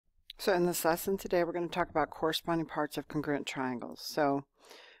So in this lesson today, we're going to talk about corresponding parts of congruent triangles. So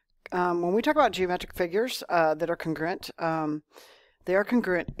when we talk about geometric figures that are congruent, they are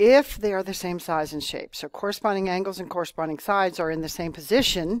congruent if they are the same size and shape. So corresponding angles and corresponding sides are in the same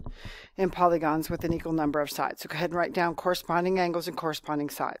position in polygons with an equal number of sides. So go ahead and write down corresponding angles and corresponding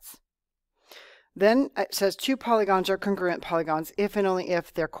sides. Then it says two polygons are congruent polygons if and only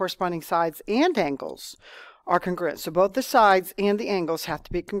if their corresponding sides and angles are congruent. So both the sides and the angles have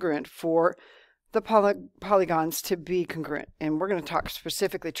to be congruent for the polygons to be congruent. And we're going to talk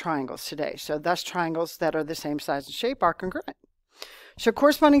specifically triangles today. So thus triangles that are the same size and shape are congruent. So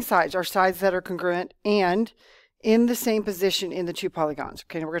corresponding sides are sides that are congruent and in the same position in the two polygons.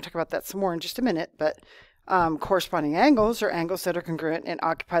 Okay, and we're going to talk about that some more in just a minute, but corresponding angles are angles that are congruent and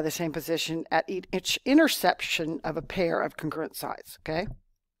occupy the same position at each intersection of a pair of congruent sides. Okay,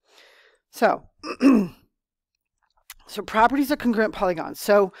 so so properties of congruent polygons.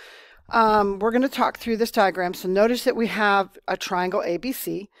 So we're going to talk through this diagram. So notice that we have a triangle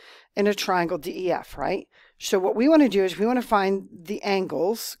ABC and a triangle DEF, right? So what we want to do is we want to find the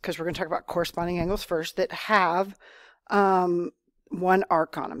angles, because we're going to talk about corresponding angles first, that have one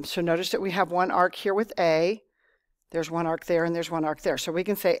arc on them. So notice that we have one arc here with A. There's one arc there and there's one arc there. So we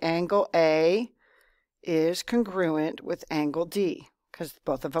can say angle A is congruent with angle D, because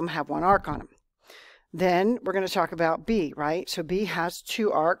both of them have one arc on them. Then we're going to talk about B, right? So B has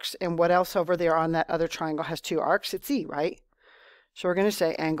two arcs, and what else over there on that other triangle has two arcs? It's E, right? So we're going to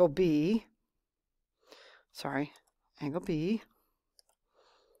say angle B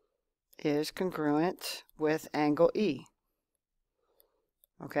is congruent with angle E.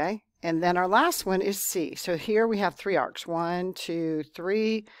 Okay, and then our last one is C. So here we have three arcs, 1, 2,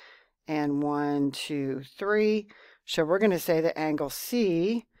 3, and 1, 2, 3. So we're going to say that angle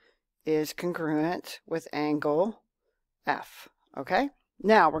C is congruent with angle F. Okay,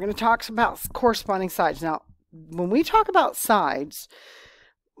 now we're going to talk about corresponding sides. Now, when we talk about sides,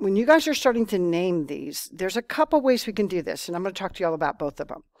 when you guys are starting to name these, there's a couple ways we can do this, and I'm going to talk to you all about both of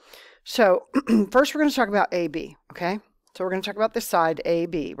them. So first we're going to talk about AB, okay? So we're going to talk about the side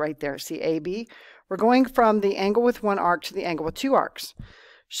AB right there. See AB? We're going from the angle with one arc to the angle with two arcs.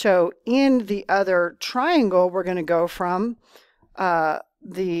 So in the other triangle, we're going to go from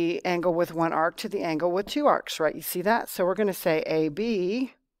the angle with one arc to the angle with two arcs, right? You see that? So we're going to say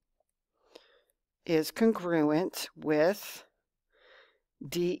AB is congruent with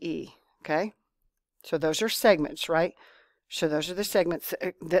DE, okay? So those are segments, right? So those are the segments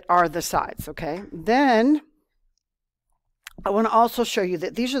that are the sides, okay? Then I want to also show you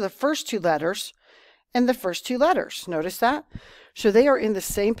that these are the first two letters and the first two letters. Notice that? So they are in the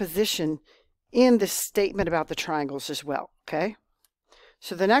same position in the statement about the triangles as well, okay?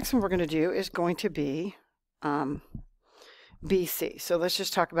 So the next one we're going to do is going to be BC. So let's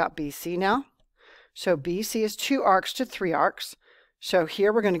just talk about BC now. So BC is two arcs to three arcs. So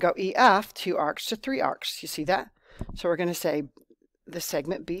here we're going to go EF, two arcs to three arcs. You see that? So we're going to say the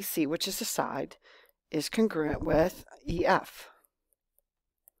segment BC, which is the side, is congruent with EF.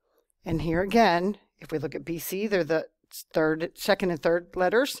 And here again, if we look at BC, they're the second and third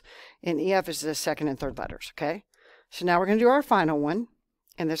letters, and EF is the second and third letters, okay? So now we're going to do our final one,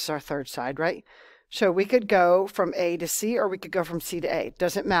 and this is our third side, right? So we could go from A to C, or we could go from C to A. It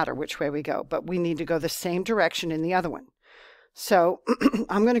doesn't matter which way we go, but we need to go the same direction in the other one. So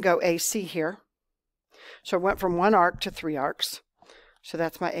I'm going to go AC here. So I went from one arc to three arcs. So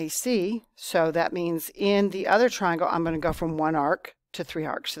that's my AC. So that means in the other triangle, I'm going to go from one arc to three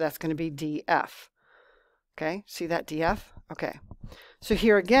arcs. So that's going to be DF. Okay, see that DF? Okay. So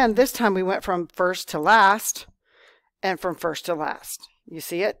here again, this time we went from first to last and from first to last. You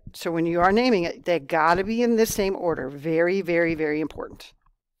see it? So when you are naming it, they got to be in the same order. Very, very, very important.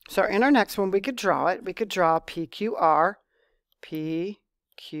 So in our next one, we could draw it. We could draw PQR, PQR,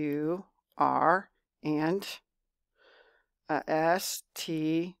 and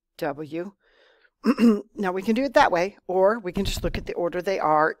STW. Now we can do it that way, or we can just look at the order they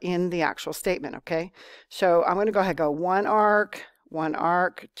are in the actual statement, okay? So I'm going to go ahead and go one arc,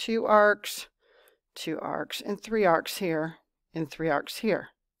 two arcs, and three arcs here, and three arcs here.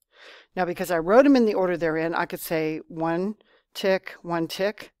 Now because I wrote them in the order they're in, I could say one tick,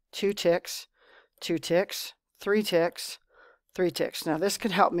 two ticks, three ticks, three ticks. Now this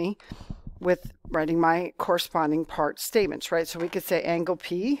could help me with writing my corresponding part statements, right? So we could say angle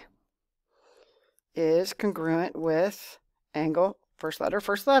P is congruent with angle, first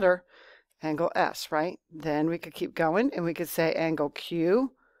letter, angle S, right? Then we could keep going and we could say angle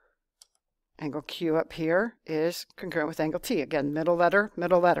Q up here is congruent with angle T. Again, middle letter.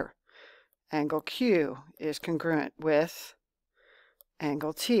 Angle Q is congruent with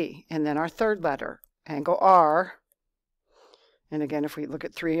angle T. And then our third letter, angle R. And again, if we look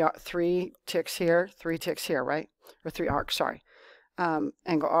at three ticks here, right? Or 3 arcs, sorry.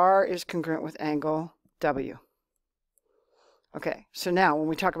 Angle R is congruent with angle W. Okay, so now when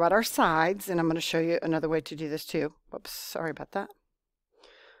we talk about our sides, and I'm going to show you another way to do this too. Whoops, sorry about that.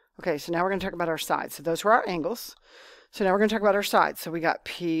 Okay, so now we're going to talk about our sides. So those were our angles. So now we're going to talk about our sides. So we got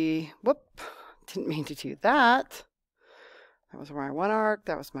P, didn't mean to do that. That was my 1 arc,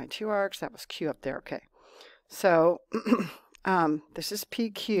 that was my 2 arcs, that was Q up there, okay. So this is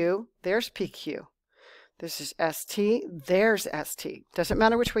PQ, there's PQ. This is ST, there's ST. Doesn't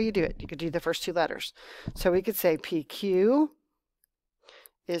matter which way you do it. You could do the first 2 letters. So we could say PQ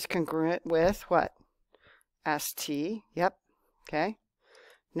is congruent with what? ST, yep, okay.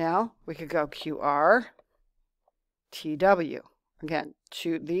 Now we could go QR, TW. Again,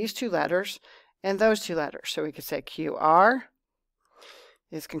 these 2 letters and those 2 letters. So we could say QR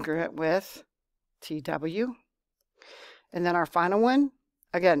is congruent with TW. And then our final one,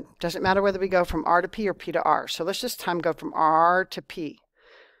 again, doesn't matter whether we go from R to P or P to R. So let's just go from R to P.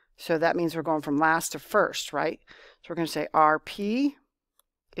 So that means we're going from last to first, right? So we're going to say RP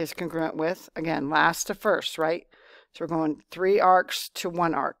is congruent with, again, last to first, right? So we're going 3 arcs to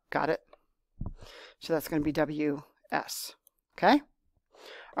 1 arc. Got it? So that's going to be WS. Okay?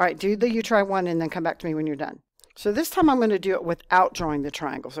 All right, you try one and then come back to me when you're done. So this time I'm going to do it without drawing the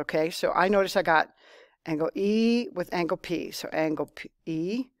triangles, okay? So I notice I got angle E with angle P. So angle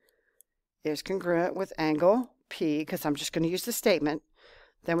E is congruent with angle P because I'm just going to use the statement.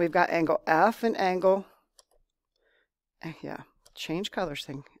 Then we've got angle F and angle, change colors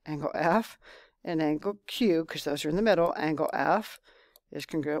thing. Angle F and angle Q because those are in the middle. Angle F is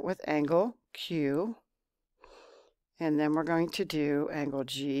congruent with angle Q. And then we're going to do angle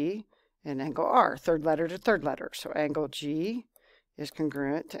G and angle R, third letter to third letter. So angle G is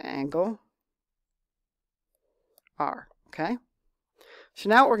congruent to angle R, okay? So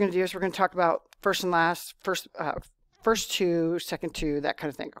now what we're going to do is we're going to talk about first and last, first 2, second 2, that kind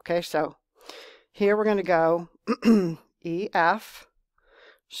of thing, okay? So here we're going to go EF.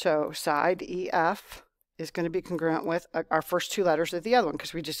 So side EF is going to be congruent with our first 2 letters of the other one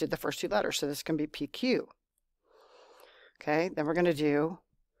because we just did the first 2 letters. So this can be PQ. Okay, then we're going to do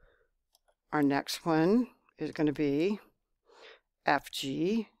our next one is going to be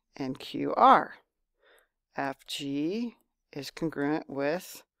FG and QR. FG is congruent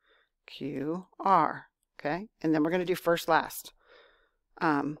with QR. Okay, and then we're going to do first last.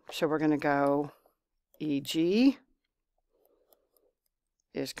 So we're going to go EG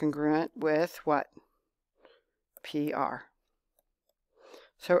is congruent with what? PR.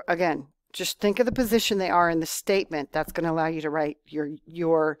 So again, just think of the position they are in the statement. That's going to allow you to write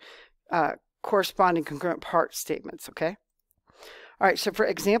your corresponding congruent part statements, okay? All right, so for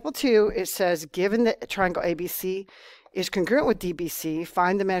example 2, it says, given that triangle ABC is congruent with DBC,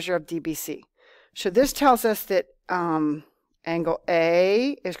 find the measure of DBC. So this tells us that angle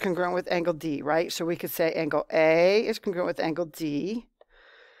A is congruent with angle D, right? So we could say angle A is congruent with angle D.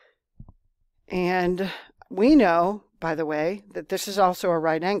 And we know, by the way, that this is also a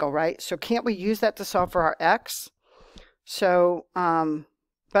right angle, right? So can't we use that to solve for our x? So,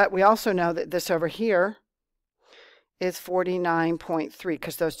 but we also know that this over here is 49.3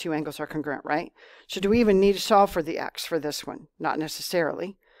 because those 2 angles are congruent, right? So do we even need to solve for the x for this one? Not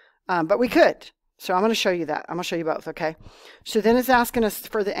necessarily, but we could. So I'm going to show you that. I'm going to show you both, okay? So then it's asking us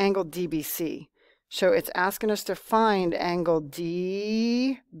for the angle DBC. So it's asking us to find angle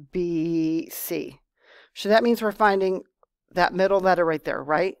DBC. So that means we're finding that middle letter right there,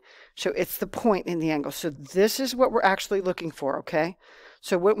 right? So it's the point in the angle. So this is what we're actually looking for, okay?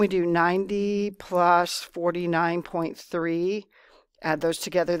 So when we do 90 plus 49.3, add those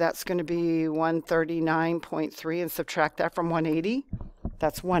together, that's going to be 139.3 and subtract that from 180.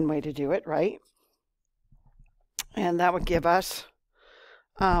 That's one way to do it, right? And that would give us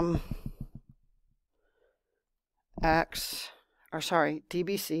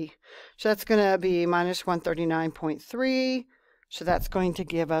DBC. So that's going to be minus 139.3. So that's going to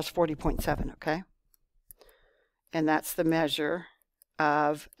give us 40.7, okay? And that's the measure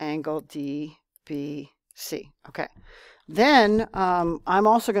of angle DBC, okay? Then I'm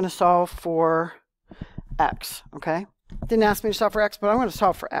also going to solve for x, okay? Didn't ask me to solve for x, but I'm going to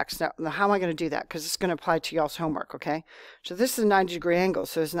solve for x. Now how am I going to do that? Because it's going to apply to y'all's homework, okay? So this is a 90-degree angle,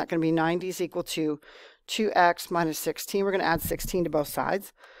 so isn't that going to be 90 is equal to 2x minus 16. We're going to add 16 to both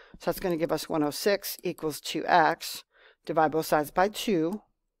sides. So that's going to give us 106 equals 2x. Divide both sides by 2.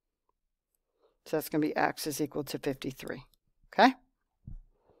 So that's going to be x is equal to 53. Okay?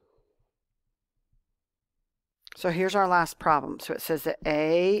 So here's our last problem. So it says that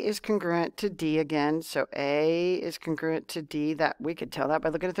A is congruent to D again. So A is congruent to D. That we could tell that by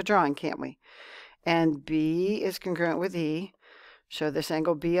looking at the drawing, can't we? And B is congruent with E. So this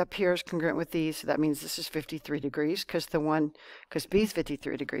angle B up here is congruent with E. So that means this is 53 degrees because B is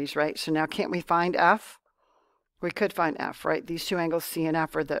 53 degrees, right? So now can't we find F? We could find F, right? These two angles C and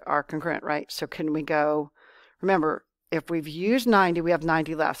F are congruent, right? So can we go, remember, if we've used 90, we have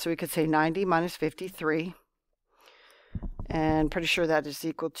 90 left. So we could say 90 minus 53. And pretty sure that is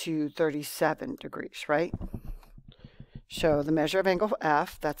equal to 37 degrees, right? So the measure of angle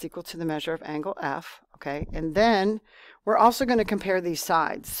F, that's equal to the measure of angle F, okay? And then we're also going to compare these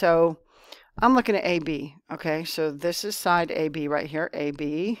sides. So I'm looking at AB, okay? So this is side AB right here,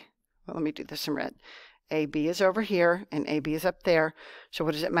 AB. Well, let me do this in red. AB is over here, and AB is up there. So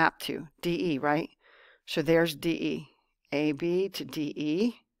what does it map to? DE, right? So there's DE. AB to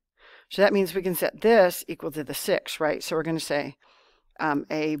DE. So that means we can set this equal to the 6, right? So we're going to say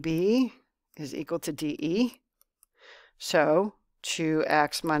AB is equal to DE. So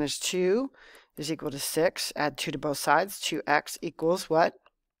 2x minus 2 is equal to 6. Add 2 to both sides. 2x equals what?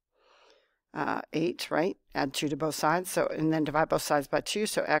 8, right? Add 2 to both sides. So, and then divide both sides by 2.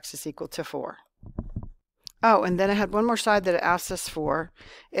 So x is equal to 4. Oh, and then I had one more side that it asked us for.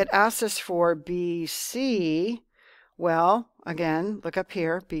 It asked us for BC. Well, again, look up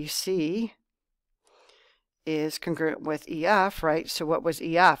here. BC is congruent with EF, right? So what was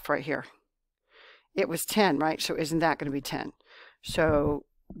EF right here? It was 10, right? So isn't that going to be 10? So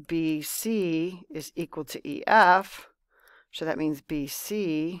BC is equal to EF. So that means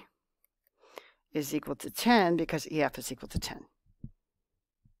BC is equal to 10 because EF is equal to 10.